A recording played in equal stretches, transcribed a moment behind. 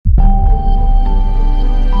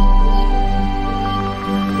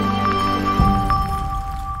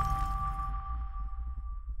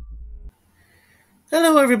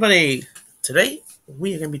Hello everybody! Today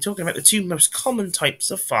we are going to be talking about the two most common types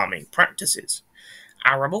of farming practices,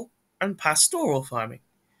 arable and pastoral farming.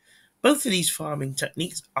 Both of these farming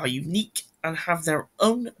techniques are unique and have their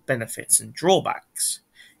own benefits and drawbacks.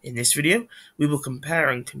 In this video, we will compare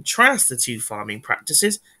and contrast the two farming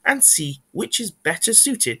practices and see which is better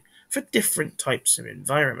suited for different types of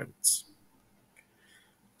environments.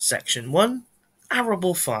 Section 1.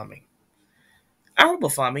 Arable farming. Arable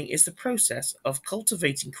farming is the process of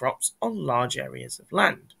cultivating crops on large areas of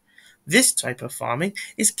land. This type of farming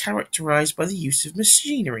is characterized by the use of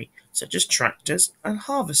machinery such as tractors and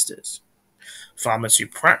harvesters. Farmers who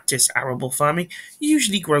practice arable farming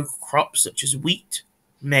usually grow crops such as wheat,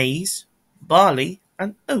 maize, barley,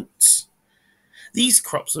 and oats. These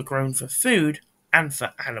crops are grown for food and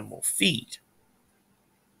for animal feed.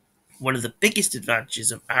 One of the biggest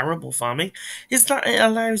advantages of arable farming is that it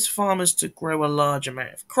allows farmers to grow a large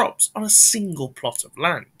amount of crops on a single plot of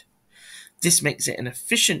land. This makes it an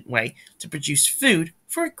efficient way to produce food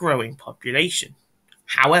for a growing population.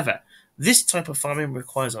 However, this type of farming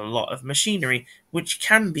requires a lot of machinery, which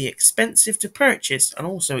can be expensive to purchase and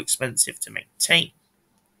also expensive to maintain.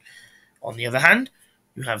 On the other hand,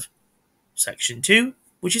 you have section 2,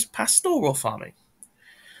 which is pastoral farming.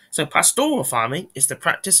 So pastoral farming is the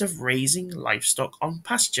practice of raising livestock on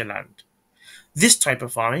pasture land. This type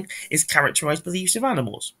of farming is characterized by the use of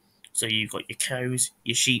animals. So you've got your cows,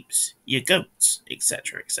 your sheep, your goats,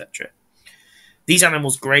 etc., etc. These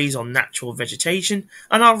animals graze on natural vegetation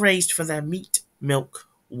and are raised for their meat, milk,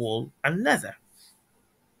 wool, and leather.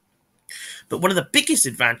 But one of the biggest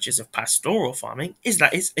advantages of pastoral farming is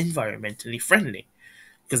that it's environmentally friendly,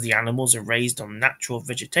 because the animals are raised on natural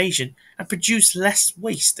vegetation and produce less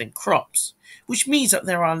waste than crops, which means that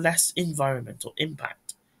there are less environmental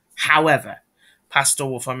impact. However,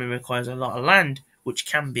 pastoral farming requires a lot of land, which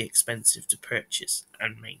can be expensive to purchase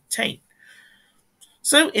and maintain.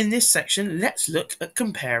 So in this section, let's look at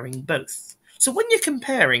comparing both. So when you're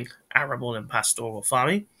comparing arable and pastoral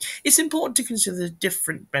farming, it's important to consider the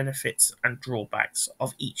different benefits and drawbacks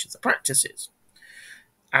of each of the practices.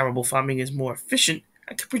 Arable farming is more efficient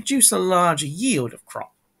and can produce a larger yield of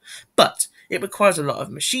crop, but it requires a lot of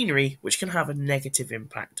machinery, which can have a negative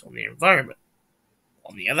impact on the environment.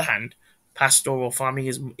 On the other hand, pastoral farming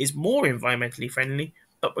is more environmentally friendly,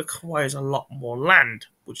 but requires a lot more land,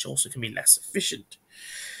 which also can be less efficient.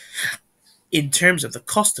 In terms of the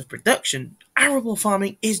cost of production, arable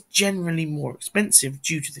farming is generally more expensive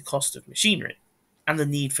due to the cost of machinery and the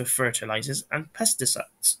need for fertilizers and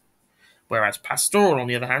pesticides. Whereas pastoral, on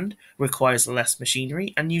the other hand, requires less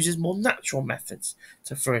machinery and uses more natural methods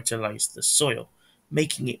to fertilize the soil,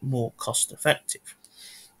 making it more cost-effective.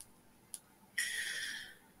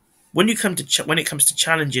 When it comes to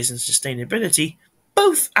challenges and sustainability,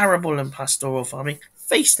 both arable and pastoral farming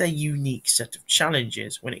face their unique set of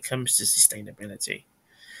challenges when it comes to sustainability.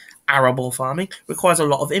 Arable farming requires a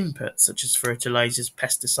lot of inputs such as fertilizers,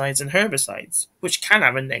 pesticides, and herbicides, which can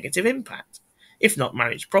have a negative impact if not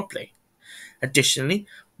managed properly. Additionally,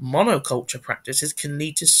 monoculture practices can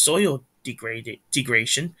lead to soil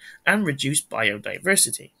degradation and reduce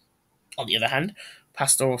biodiversity. On the other hand,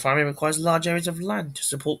 pastoral farming requires large areas of land to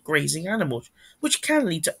support grazing animals, which can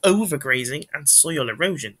lead to overgrazing and soil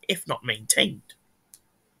erosion if not maintained.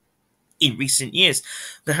 In recent years,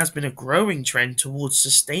 there has been a growing trend towards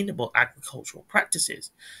sustainable agricultural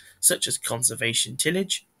practices, such as conservation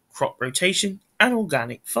tillage, crop rotation, and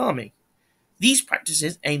organic farming. These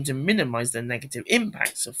practices aim to minimize the negative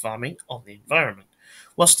impacts of farming on the environment,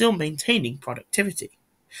 while still maintaining productivity.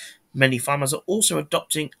 Many farmers are also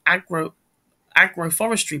adopting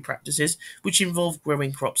agroforestry practices, which involve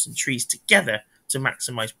growing crops and trees together to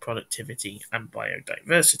maximize productivity and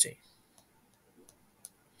biodiversity.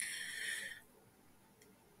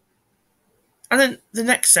 And then the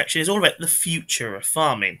next section is all about the future of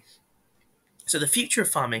farming. So the future of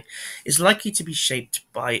farming is likely to be shaped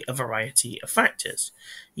by a variety of factors,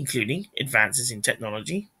 including advances in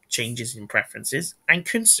technology, changes in preferences, and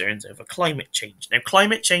concerns over climate change. Now,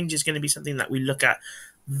 climate change is going to be something that we look at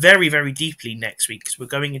very, very deeply next week, because we're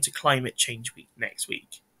going into climate change week next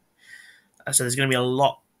week. So there's going to be a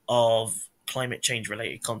lot of climate change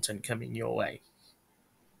related content coming your way.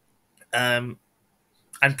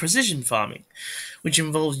 And precision farming, which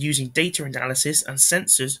involves using data analysis and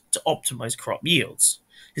sensors to optimize crop yields,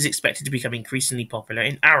 is expected to become increasingly popular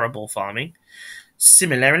in arable farming.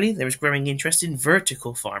 Similarly, there is growing interest in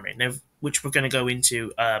vertical farming, now, which we're going to go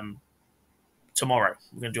into tomorrow.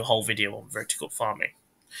 We're going to do a whole video on vertical farming,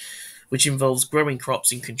 which involves growing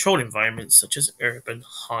crops in controlled environments such as urban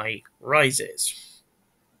high rises.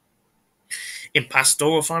 In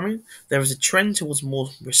pastoral farming, there is a trend towards more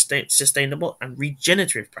sustainable and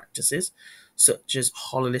regenerative practices, such as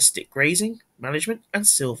holistic grazing management and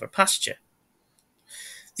silver pasture.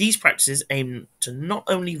 These practices aim to not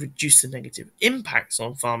only reduce the negative impacts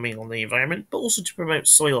on farming on the environment, but also to promote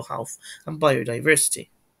soil health and biodiversity.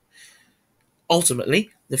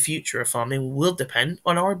 Ultimately, the future of farming will depend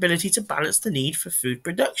on our ability to balance the need for food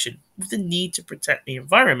production with the need to protect the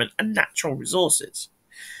environment and natural resources.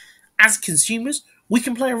 As consumers, we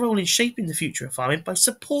can play a role in shaping the future of farming by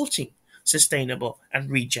supporting sustainable and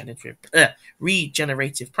regenerative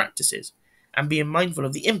practices and being mindful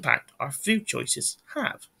of the impact our food choices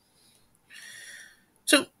have.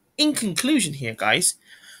 So, in conclusion, here, guys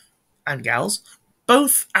and gals,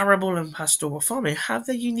 both arable and pastoral farming have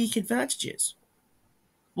their unique advantages.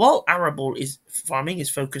 While arable farming is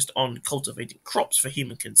focused on cultivating crops for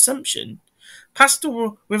human consumption,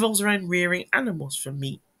 pastoral revolves around rearing animals for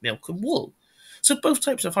meat, milk, and wool. So both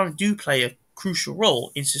types of farming do play a crucial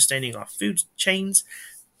role in sustaining our food chains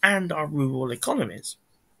and our rural economies.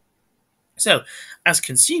 So, as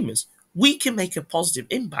consumers, we can make a positive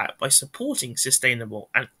impact by supporting sustainable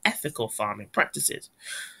and ethical farming practices,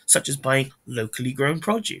 such as buying locally grown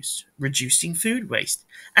produce, reducing food waste,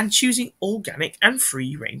 and choosing organic and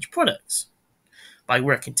free range products. By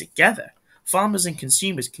working together, farmers and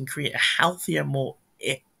consumers can create a healthier, more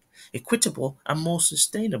equitable, and more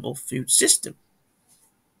sustainable food system.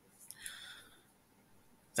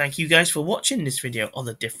 Thank you guys for watching this video on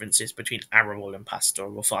the differences between arable and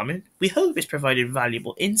pastoral farming. We hope it's provided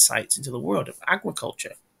valuable insights into the world of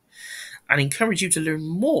agriculture and encourage you to learn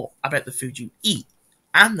more about the food you eat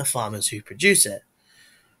and the farmers who produce it.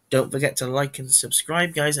 Don't forget to like and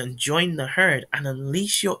subscribe, guys, and join the herd and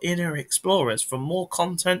unleash your inner explorers for more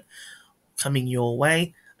content coming your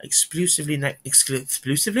way exclusively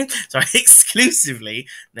exclusively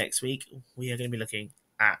next week. We are going to be looking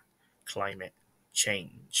at climate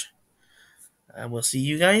change. And we'll see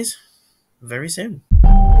you guys very soon.